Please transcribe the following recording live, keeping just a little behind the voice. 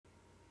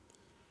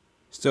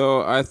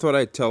So I thought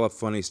I'd tell a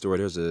funny story.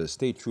 There's a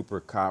state trooper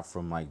cop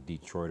from like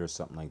Detroit or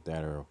something like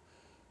that, or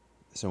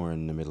somewhere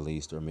in the Middle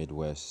East or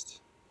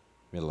Midwest,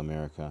 Middle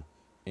America,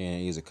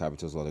 and he's a cop. He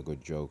tells a lot of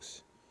good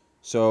jokes.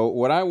 So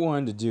what I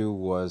wanted to do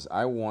was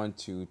I want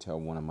to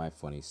tell one of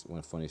funny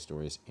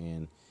stories,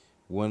 and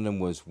one of them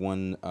was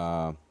one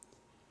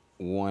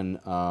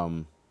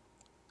one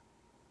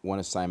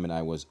assignment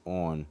I was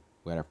on.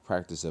 We had a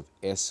practice of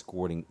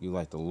escorting. You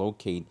like to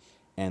locate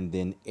and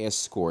then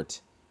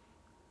escort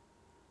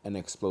an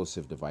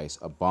explosive device,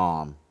 a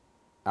bomb,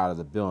 out of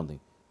the building.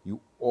 You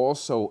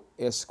also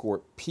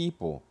escort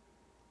people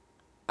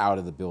out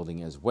of the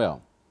building as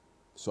well.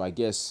 So I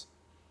guess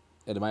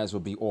it might as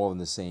well be all in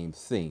the same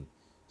thing.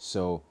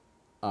 So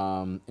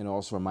it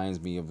also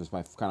reminds me of this,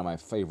 my kind of my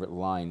favorite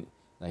line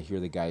that I hear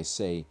the guys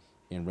say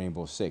in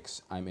Rainbow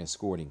Six. I'm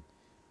escorting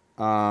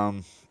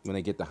when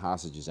they get the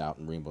hostages out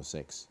in Rainbow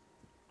Six.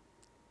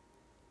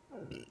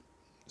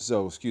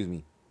 So excuse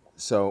me.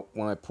 So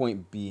what my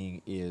point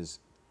being is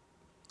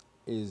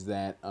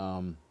that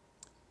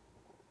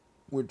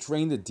we're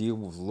trained to deal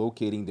with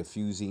locating,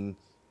 diffusing,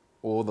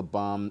 all the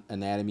bomb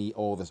anatomy,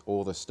 all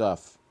the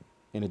stuff,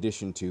 in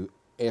addition to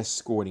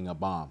escorting a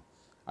bomb.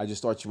 I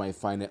just thought you might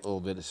find that little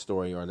bit of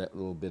story or that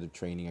little bit of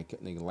training. I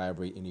couldn't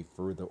elaborate any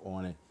further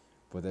on it,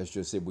 but that's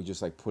just it. We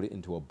just like put it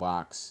into a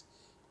box,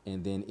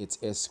 and then it's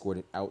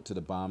escorted out to the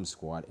bomb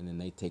squad, and then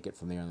they take it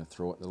from there and they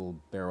throw it in a little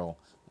barrel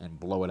and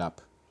blow it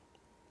up.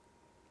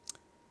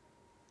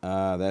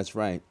 That's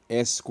right,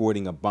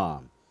 escorting a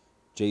bomb.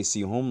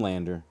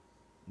 Jchomelander,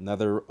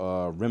 another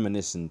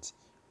reminiscent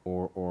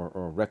or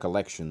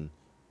recollection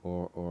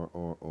or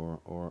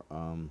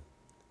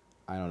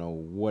I don't know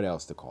what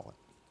else to call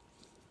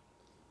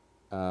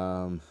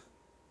it.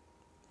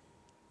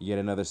 Yet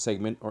another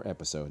segment or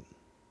episode.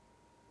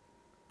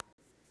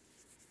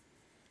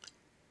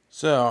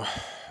 So,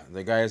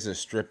 the Gaza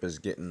Strip is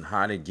getting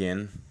hot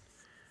again,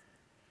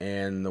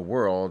 and the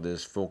world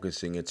is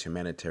focusing its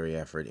humanitarian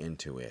effort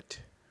into it.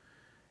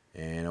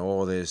 And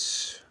all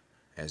this,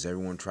 as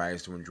everyone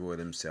tries to enjoy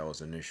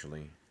themselves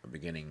initially,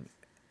 beginning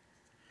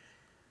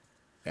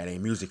at a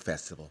music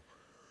festival.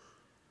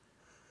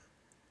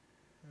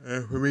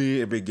 And for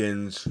me, it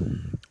begins,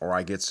 or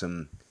I get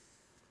some,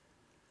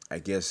 I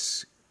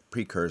guess,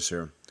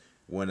 precursor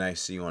when I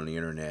see on the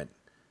internet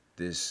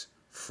this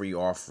free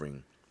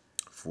offering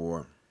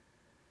for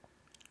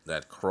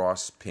that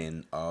cross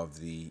pin of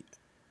the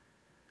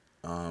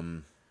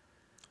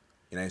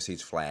United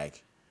States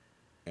flag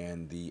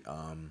and the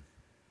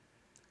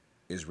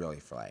Israeli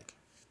flag.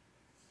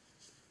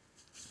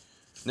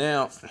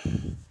 Now,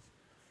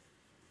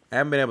 I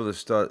haven't been able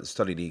to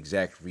study the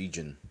exact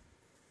region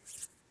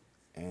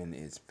and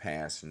its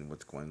past and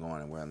what's going on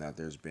and whether or not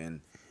there's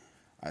been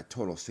a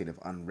total state of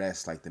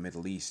unrest like the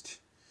Middle East.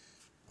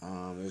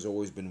 There's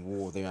always been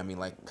war there. I mean,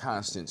 like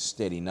constant,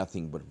 steady,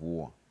 nothing but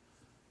war.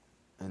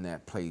 In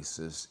that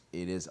place,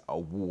 it is a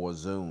war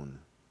zone,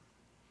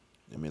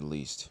 the Middle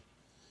East.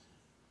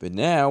 But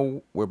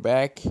now we're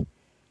back.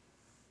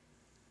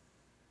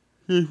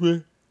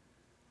 And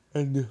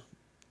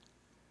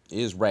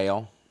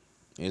Israel,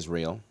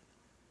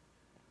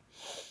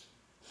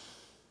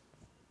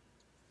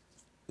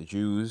 the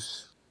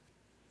Jews,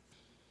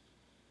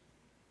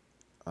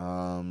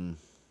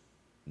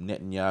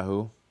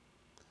 Netanyahu,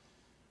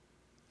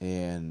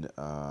 and the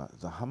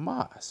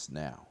Hamas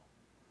now.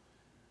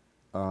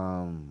 I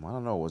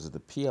don't know, was it the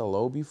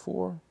PLO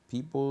before?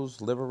 People's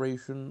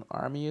Liberation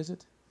Army, is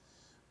it?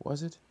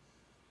 Was it?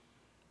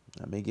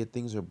 I may get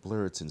things are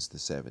blurred since the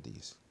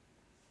 70s.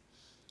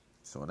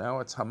 So now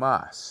it's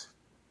Hamas.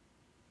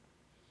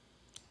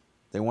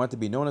 They want to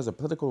be known as a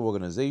political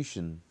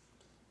organization,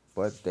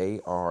 but they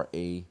are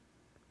a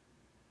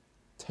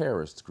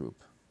terrorist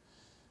group.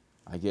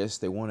 I guess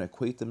they want to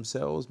equate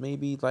themselves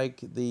maybe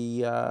like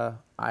the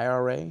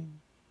IRA,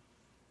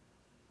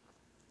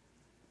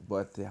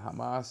 but the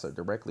Hamas are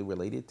directly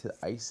related to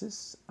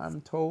ISIS,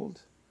 I'm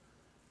told.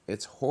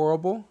 It's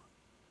horrible.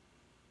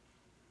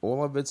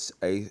 All of it's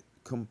a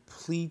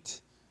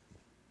complete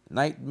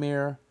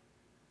nightmare,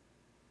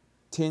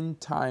 10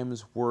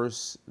 times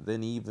worse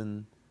than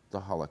even the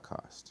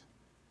Holocaust.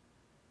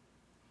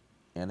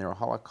 And there are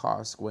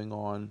Holocausts going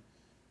on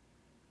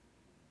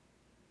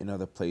in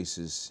other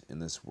places in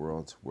this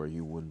world where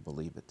you wouldn't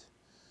believe it.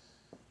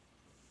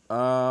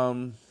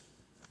 But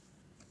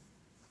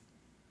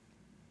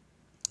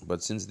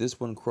since this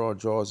one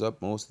draws up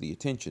most of the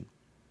attention,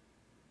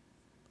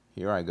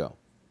 here I go.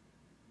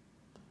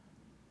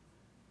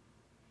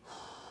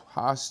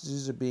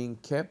 Hostages are being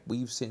kept.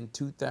 We've sent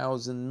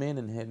 2,000 men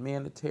and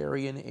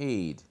humanitarian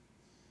aid.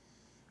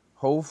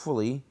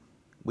 Hopefully,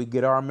 we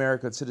get our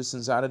American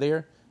citizens out of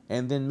there,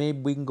 and then maybe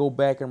we can go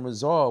back and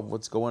resolve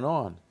what's going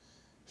on.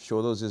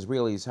 Show those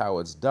Israelis how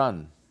it's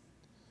done.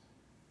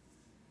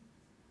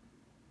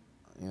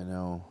 You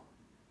know.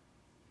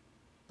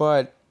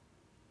 But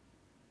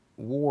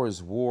war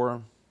is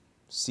war.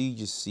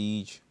 Siege is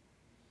siege.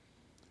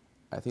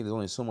 I think there's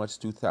only so much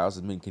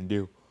 2,000 men can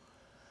do.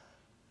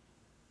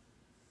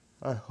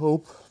 I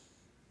hope,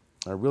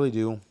 I really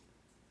do,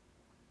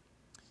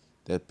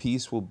 that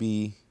peace will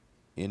be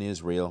in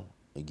Israel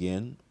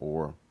again,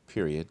 or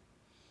period.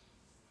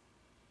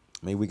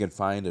 Maybe we can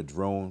find a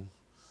drone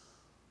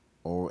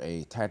or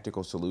a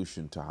tactical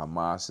solution to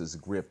Hamas's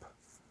grip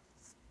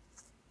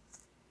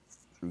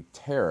through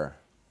terror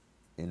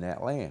in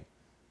that land.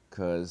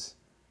 Because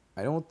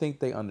I don't think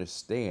they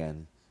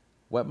understand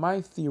what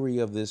my theory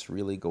of this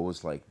really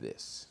goes like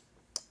this.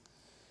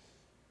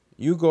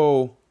 You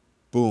go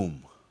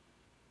boom,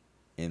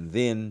 and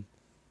then,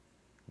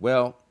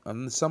 well,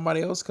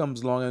 somebody else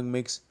comes along and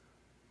makes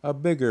a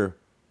bigger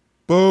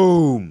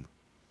boom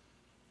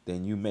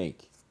than you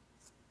make.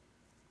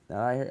 Now,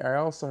 I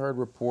also heard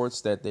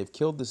reports that they've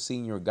killed the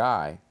senior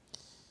guy,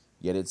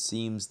 yet it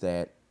seems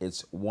that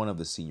it's one of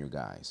the senior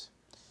guys.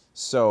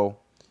 So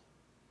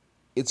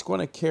it's going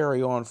to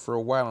carry on for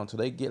a while until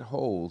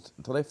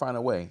they find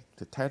a way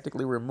to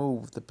tactically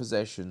remove the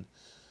possession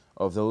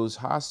of those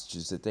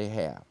hostages that they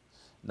have.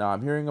 Now,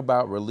 I'm hearing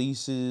about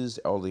releases,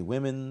 elderly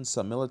women,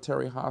 some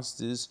military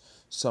hostages,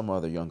 some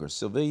other younger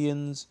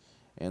civilians,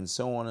 and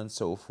so on and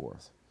so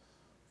forth.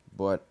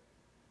 But,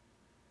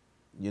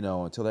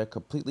 until they're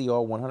completely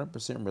all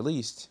 100%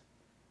 released,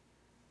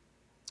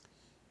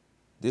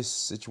 this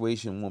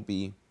situation won't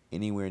be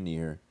anywhere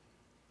near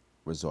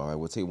resolved. I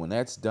would say when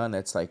that's done,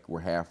 that's like we're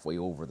halfway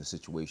over the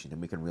situation,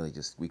 and we can really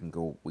just, we can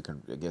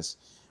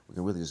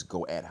really just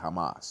go at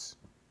Hamas.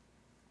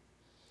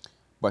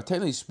 But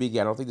technically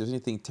speaking, I don't think there's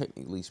anything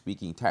technically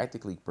speaking,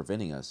 tactically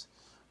preventing us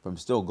from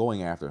still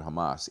going after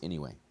Hamas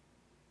anyway.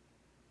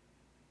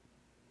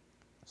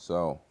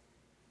 So,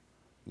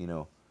 if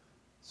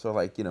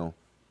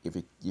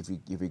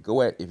you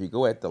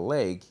go at the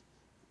leg,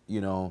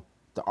 the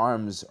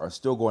arms are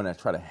still going to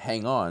try to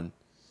hang on,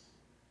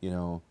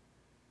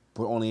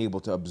 but only able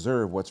to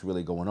observe what's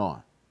really going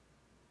on.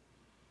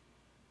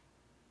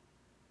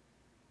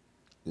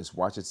 Just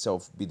watch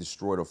itself be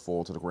destroyed or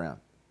fall to the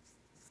ground.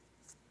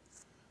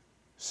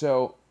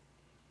 So,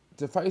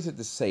 suffice it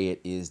to say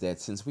it is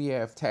that since we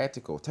have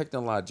tactical,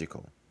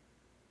 technological,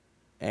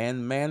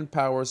 and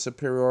manpower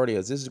superiority,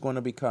 as this is going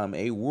to become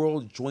a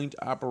world joint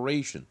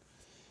operation,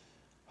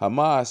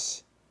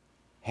 Hamas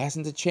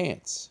hasn't a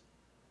chance.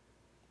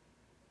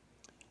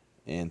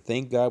 And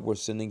thank God we're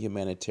sending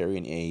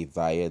humanitarian aid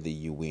via the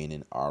UN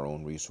and our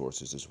own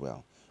resources as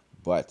well.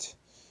 But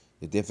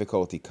the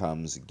difficulty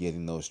comes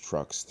getting those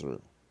trucks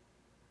through.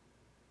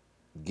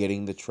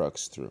 Getting the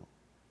trucks through.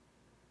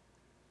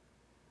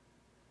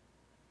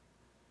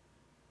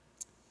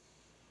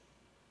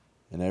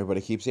 And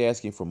everybody keeps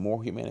asking for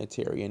more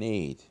humanitarian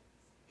aid.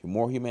 For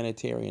more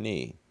humanitarian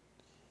aid.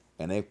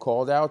 And they've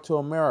called out to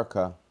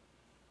America.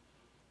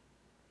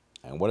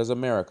 And what has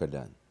America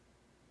done?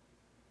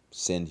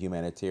 Send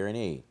humanitarian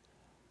aid.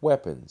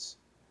 Weapons.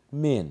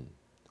 Men.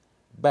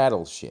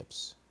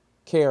 Battleships.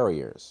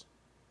 Carriers.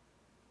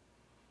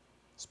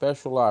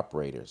 Special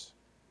operators.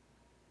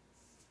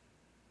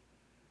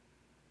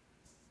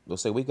 They'll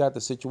say, we got the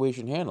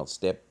situation handled.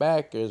 Step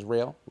back,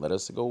 Israel. Let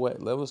us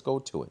go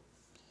to it.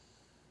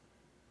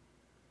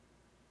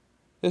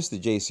 This is the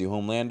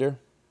Jchomelander.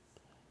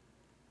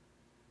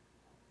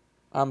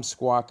 I'm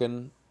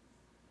squawking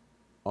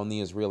on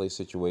the Israeli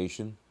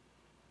situation.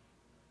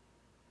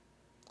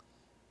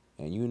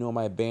 And you know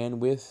my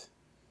bandwidth.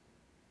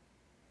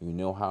 You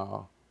know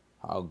how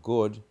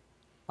good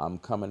I'm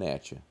coming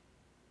at you.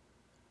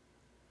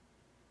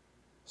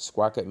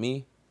 Squawk at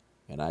me,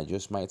 and I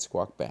just might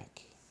squawk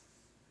back.